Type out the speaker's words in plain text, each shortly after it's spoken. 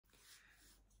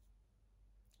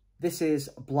This is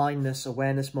Blindness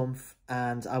Awareness Month,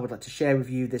 and I would like to share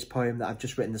with you this poem that I've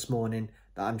just written this morning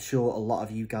that I'm sure a lot of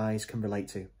you guys can relate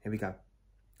to. Here we go.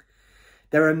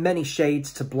 There are many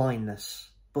shades to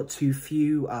blindness, but too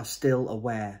few are still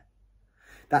aware.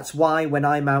 That's why when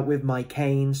I'm out with my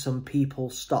cane, some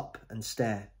people stop and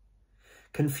stare.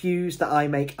 Confused that I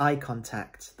make eye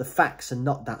contact, the facts are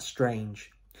not that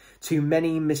strange. Too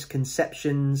many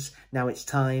misconceptions, now it's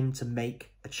time to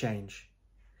make a change.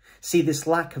 See, this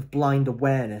lack of blind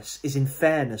awareness is in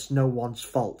fairness no one's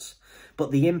fault, but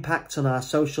the impact on our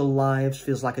social lives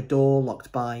feels like a door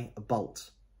locked by a bolt.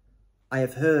 I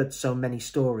have heard so many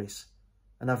stories,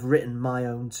 and I've written my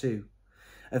own too,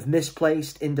 of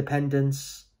misplaced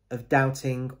independence, of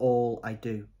doubting all I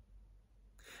do.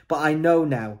 But I know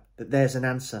now that there's an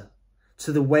answer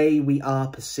to the way we are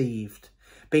perceived.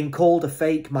 Being called a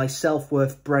fake, my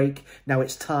self-worth break, now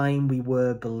it's time we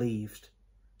were believed.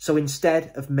 So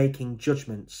instead of making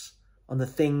judgments on the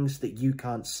things that you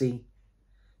can't see,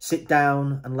 sit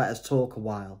down and let us talk a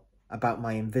while about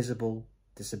my invisible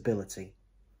disability.